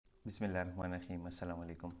बिस्मिल्लाहिर्रहमानिर्रहीम अस्सलाम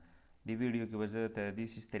वालेकुम دی ویډیو کې وزه ته د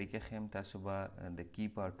سیس طریقې خیم تاسو به د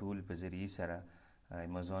کیپا ټول په ذریعه سره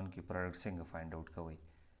امازون کې پروډکټ څنګه فایند اوټ کوئ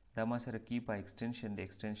دا ما سره کیپا ایکسټنشن د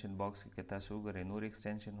ایکسټنشن باکس کې تاسو وګورئ نور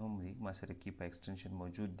ایکسټنشن هم دي ما سره کیپا ایکسټنشن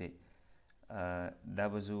موجود دی دا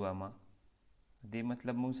به زه وایم دې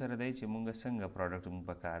مطلب مونږ سره دی چې مونږ څنګه پروډکټ مونږ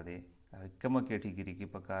پکار دی کومه کیټګوري کې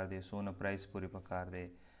پکار دی سونه پرایس پورې پکار دی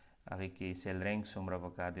هغه کې سیل رینک څومره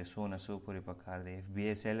پکار دی سونه سو پورې پکار دی اف بی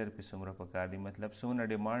ای سیلر په څومره پکار دی مطلب سونه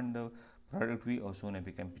ډیمانډ پروډکټ وي او سونه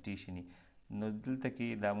په کمپټیشن نو دلته کې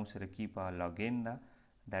دا مو سره کیپا لاګین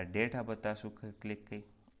دا ډیټا به تاسو کلیک کړئ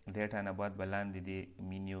ډیټا نه بعد بلاندې دی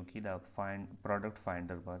مینیو کې دا فایند پروډکټ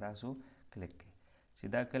فایندر به تاسو کلیک کړئ چې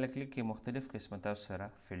دا کله کلیک کې مختلف قسمه تاسو سره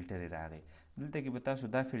فلټر راغی دلته کې به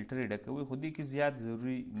تاسو دا فلټر ډکوي خو دې کې زیات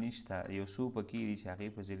ضروری نشته یو څو پکې دي چې هغې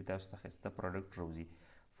په ذریعه تاسو ته ښایسته پروډکټ راوځي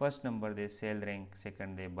فرست نمبر دی سیل رینک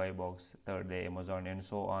سیکنډ دی بای باکس تھرډ دی امازون اینڈ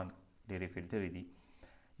سو آن ډېرې فلټرې دي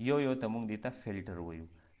یو ته موږ دې ته فلټر وایو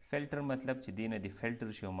فلټر مطلب چې دې نه د فلټر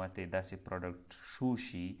شي او ماته داسې پروډکټ شو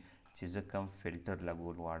شي چې زه کم فلټر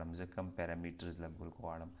لګول غواړم زه کم پیرامیټرز لګول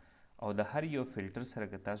غواړم او د هر یو فلټر سره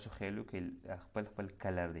که تاسو خیال وکړئ خپل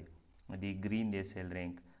کلر دی د ګرین دی سیل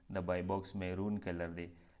رینک د بای باکس میرون کلر دی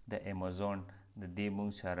د امازون د دې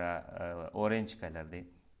موږ سره اورنج کلر دی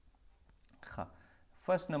ښه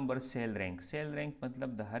فرست نمبر سیل رینک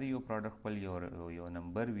مطلب د هر یو پروډکټ خپل یو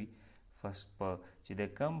نمبر وي فرست په چې د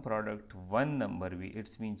کم پروډکټ 1 نمبر وي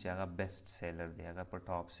اټس مین چې هغه بیسټ سیلر دی هغه په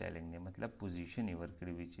ټاپ سیلینګ دی مطلب پوزیشن یې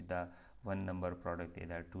ورکړی وي چې دا 1 نمبر پروډکټ دی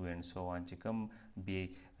دا 2 اینڈ سو آن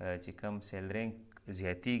چې کم سیل رینک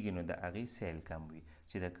زیاتیږي نو د هغې سیل کم وي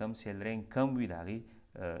چې د کم سیل رینک کم وي د هغې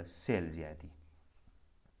سیل زیاتی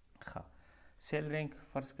ښه سیل رینک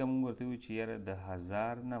فرض که موږ ورته وایو چې یاره د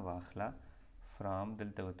 1000 نه واخله فرام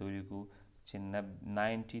دلته ورته ولیکو چې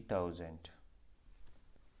 90,000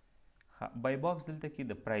 بای باکس دلته کې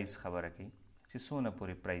د پرایس خبره کوي چې څونه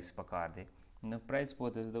پورې پرایس پکار دی نو پرایس په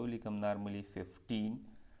ورته زه ولیکم نارملي 15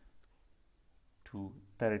 to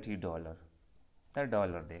 $30 دا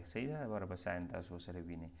ډالر دی صحیح ده برابر ساين تاسو سره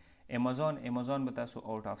وینئ امازون به تاسو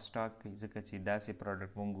آوټ آف سټاک کوي ځکه چې داسې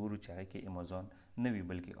پروډکټ مونږ ګورو چې هغې کې امازون نه وي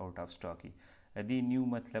بلکې آوټ آف سټاک وي دې نیو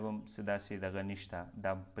مطلب هم څه داسې دغه نشته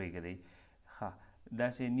دا پرېږدئ ښه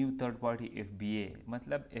داسې نیو تھرډ پارټي اف بی ای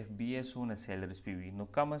مطلب اف بی ای څونه سیلرز پې وي نو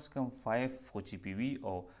کم از کم 5 خو چې پې وي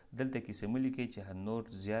او دلته کې څه مه لیکئ چې نور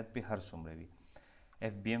زیات پې هر څومره وي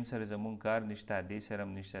اف بی ام سره زمونږ کار نشته دې سره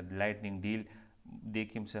هم نشته لایټنینګ ډیل دې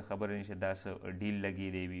کې هم څه خبره نشته دا څه ډیل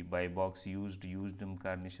لګېدی وي بای باکس یوزډ هم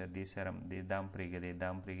کار نشته دې سره هم دې دا هم پرېږدئ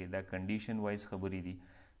دا کنډیشن وایز خبرې دي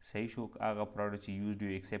صحیح شو هغه پروډکټ چې یوزډ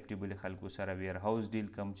وي ایکسیپټیبل خلکو سره ویر هاوس ډیل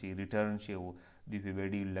کم چې ریټرن شي او دوی په بیا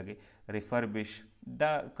ډیل لګئ ریفربش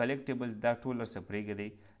دا کلیکټیبلز دا ټول ورڅه پرېږدئ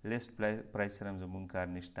لیسټ پرایس سره هم زمونږ کار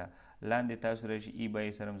نشته لاندې تاسو راشي ای بای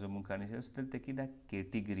سره هم زمونږ کار نشته اوس دلته کې دا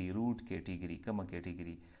کیټګري روټ کیټګري کومه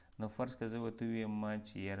کیټګري نو فرض که زه ورته ووایم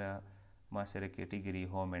چې یاره ما سره کیټګري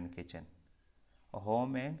هوم اینډ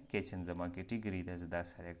کچن زما کیټګري ده زه دا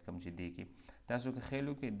سلیکټ کوم چې دې کې تاسو که خیال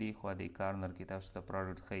وکړئ دې خوا دې کارنر کې تاسو ته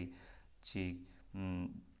پروډکټ ښیي چې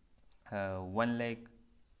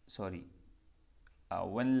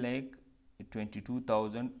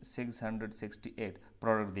 1,22,668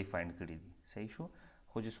 پروډکټ دې فایند کړي دي صحیح شو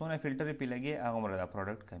خو چې څونه فلټر یې پې لګې هغومره دا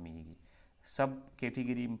پروډکټ کمیږي سب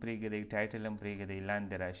کیټګري هم پرېږدئ ټایټل هم پرېږدئ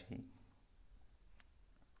لاندې راشئ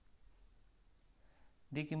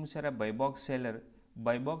دې کې موږ سره بای باکس سیلر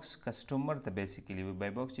بای باکس کسټمر ته بیسیکلی وي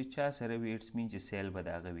بای باکس چې چا سره وي اټس مین چې سیل به د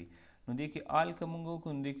هغه وي نو دې کې آل که موږ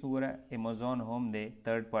وکړو نو دې کې وګوره امازون هم دی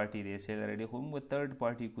تھرډ پارټي دی سیلر دی خو موږ تھرډ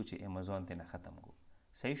پارټي کو چې امازون ته نه ختم کو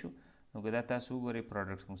صحیح شو نو که دا تاسو وګورئ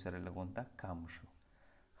پروډکټ موږ سره لږونته کم شو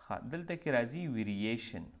ښه دلته کې راځي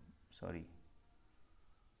ویریشن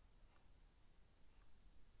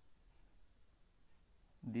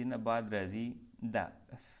دې نه بعد راځي دا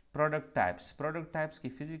پروډکټ ټایپس کې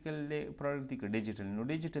فزیکل پروډکټ دی که ډیجیټل نو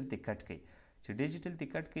ډیجیټل ته کټ کوي چې ډیجیټل ته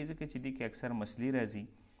کټ کوي ځکه چې دې کې اکثر مسلې راځي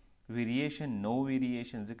ویریشن نو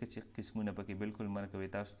ویریشن ځکه چې قسمونه پکې بالکل من کوي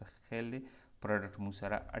تاسو ته خیال دی پروډکټ مو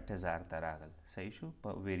سره 8000 ته راغل صحیح شو په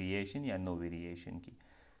ویریشن یا نو ویریشن کې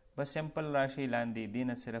بس سمپل راشي لاندې دې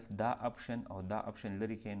نه صرف دا اپشن او دا اپشن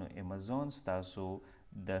لري کړئ نو امازون ستاسو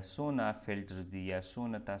د څونه فلټرز دي یا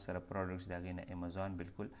څونه تا سره پروډکټس د هغې نه امازون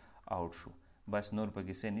بالکل آوټ شو بس نور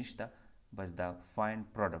پکې څه نشته بس دا فایند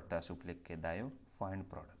پروډکټ تاسو کلیک کړئ دا یو فایند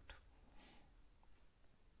پروډکټ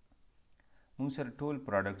موږ سره ټول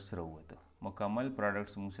پروډکټس راووته مکمل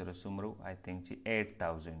پروډکټس موږ سره څومره آی تھنک چې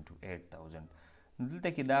 8000 دلته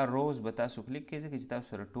کې دا روز به تاسو کلیک کړئ ځکه چې تاسو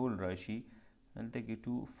سره ټول راشي دلته کې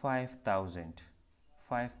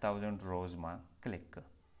 5000 روز ما کلیک کړ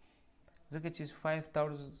ځکه چې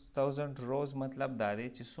 5000 روز مطلب دا دی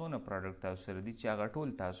چې څونه پروډکټ تاسو سره دي چې هغه ټول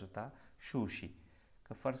تاسو ته شو شي.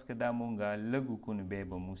 که فرض که دا مونږه لږ وکړو نو بیا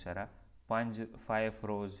به مو سره 5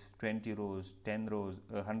 روز 20 روز 10 روز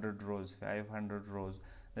 100 روز 500 روز.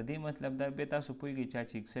 د دې مطلب دا بیا تاسو پوهیږئ چا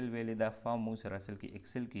چې ایکسل ویلې دا فارم مو سره اصل کې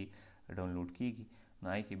ایکسل کې ډاونلوډ کیږي نو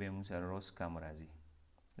هغې کې بیا مو سره روز کم راځي.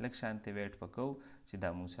 لږ شانتې ویټ به کوو چې دا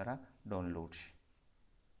مو سره ډاونلوډ شي.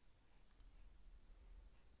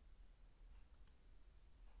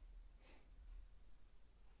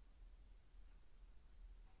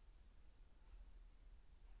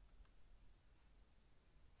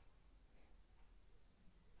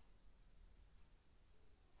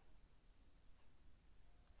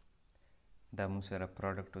 دا مونږ سره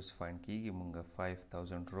پروډکټ اوس فایند کیږي. مونږه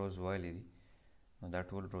 5000 روز ویلي دي نو دا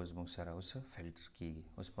ټول روز مونږ سره اوس فلټر کیږي.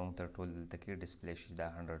 اوس به مونږ ته ټول دلته کې ډسپلی شي دا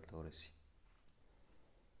 100 ته ورسي.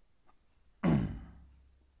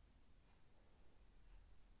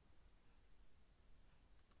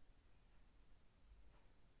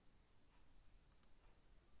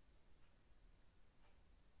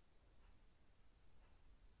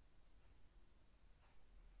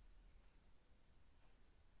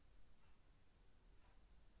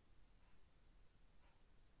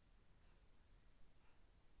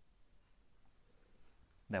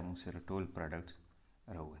 دا مونږ سره ټول پروډکټس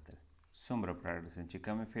راووتل. څومره پروډکټس چې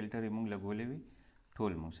کومې فلټر یې مونږ لګولی وي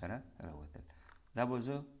ټول مونږ سره راووتل. دا به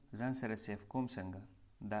زه ځان سره سیف کوم څنګه.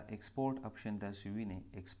 دا ایکسپورټ اپشن تاسو وینئ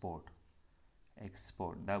ایکسپورټ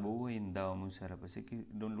دا به ووایي دا مونږ سره په څه کې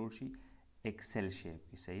ډاونلوډ شي ایکسل شیپ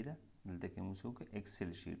کې. صحیح ده. دلته کې مونږ څه وکړو ایکسل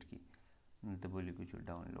شیټ کې دلته به ولیکو چې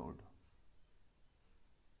ډاونلوډ.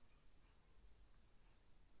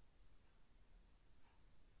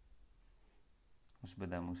 اوس به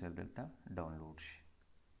دا مونږ سره دلته ډاونلوډ شي.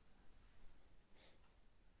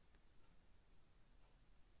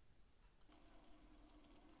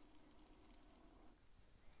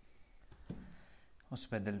 اوس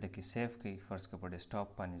به دلته کې سیف کوي. فرض که په ډیسکټاپ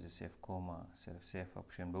باندې زه سیف کوم صرف سیف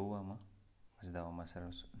اپشن به ووایم بس دا به ما سره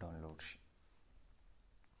اوس ډاونلوډ شي.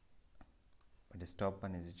 په ډیسکټاپ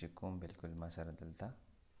باندې زه چې کوم بلکل ما سره دلته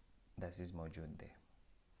دا چیز موجود دی.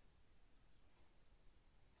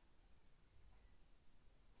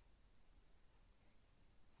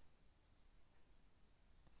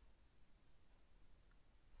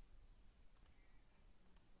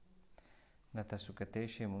 دا تاسو کتی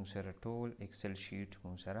شئ مونږ سره ټول ایکسل شیټ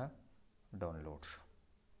مونږ سره ډاونلوډ شو.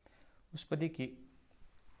 اوس په دې کې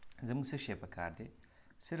زموږ څه شی پکار دی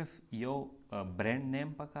صرف یو برانډ نیم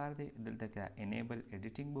پکار دی. دلته کې انیبل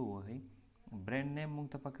ایډیټینګ به ووهئ. برانډ نیم مونږ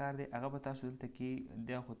ته پکار دی هغه به تاسو دلته کې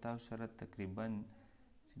دا خو تاسو سره تقریبا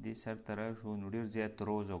چې دې سر ته راشو نو ډېر زیات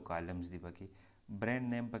روز او کالمز دي پکې. برانډ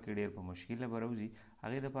نیم پکې ډېر په مشکله به راوځي.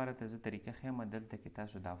 هغې دپاره ته زه طریقه ښیم دلته کې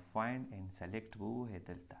تاسو دا فایند اینډ سلیکټ به ووهئ.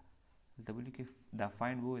 دلته به ولیکئ دا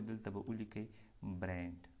فایند به ووهئ. دلته به ولیکئ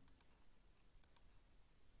برانډ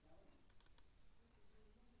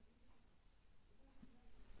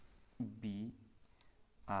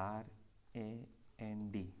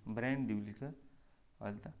BRAND برانډ دی ولیکه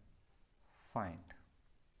هلته فایند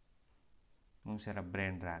مونږ سره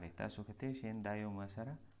برانډ راغی. تاسو کتی شئ دا یو ما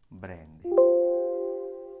سره برانډ دی.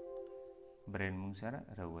 برانډ مونږ سره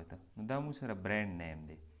راووته نو دا مونږ سره برانډ نیم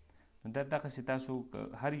دی. نو دا دغسې تاسو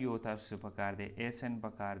هر یو تاسو څه پکار دی SN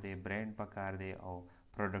پکار دی برانډ پکار دی او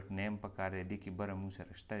پروډکټ نیم پکار دی. دې کې بره مونږ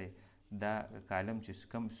سره شته دی. دا کالم چې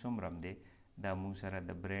کم څومره دی دا مونږ سره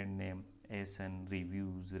د برانډ نیم SN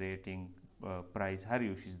ریویوز ریټینګ پرایز هر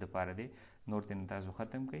یو شیز دپاره دی. نور ترې نه تاسو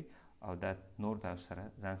ختم کړئ او دا نور تاسو سره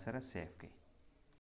ځان سره سیف کړئ.